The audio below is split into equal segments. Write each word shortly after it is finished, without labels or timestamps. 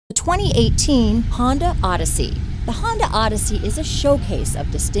The 2018 Honda Odyssey. The Honda Odyssey is a showcase of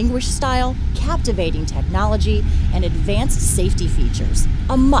distinguished style, captivating technology, and advanced safety features,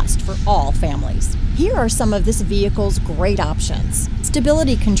 a must for all families. Here are some of this vehicle's great options: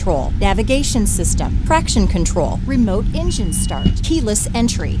 stability control, navigation system, traction control, remote engine start, keyless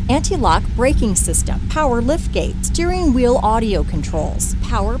entry, anti-lock braking system, power liftgate, steering wheel audio controls,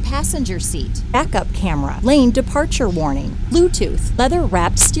 power passenger seat, backup camera, lane departure warning, Bluetooth,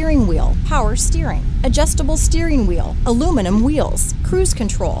 leather-wrapped steering wheel, power steering, adjustable steering wheel, aluminum wheels, cruise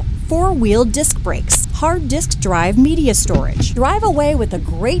control, four-wheel disc brakes, hard disk drive media storage. Drive away with a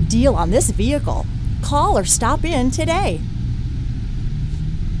great deal on this vehicle. Call or stop in today.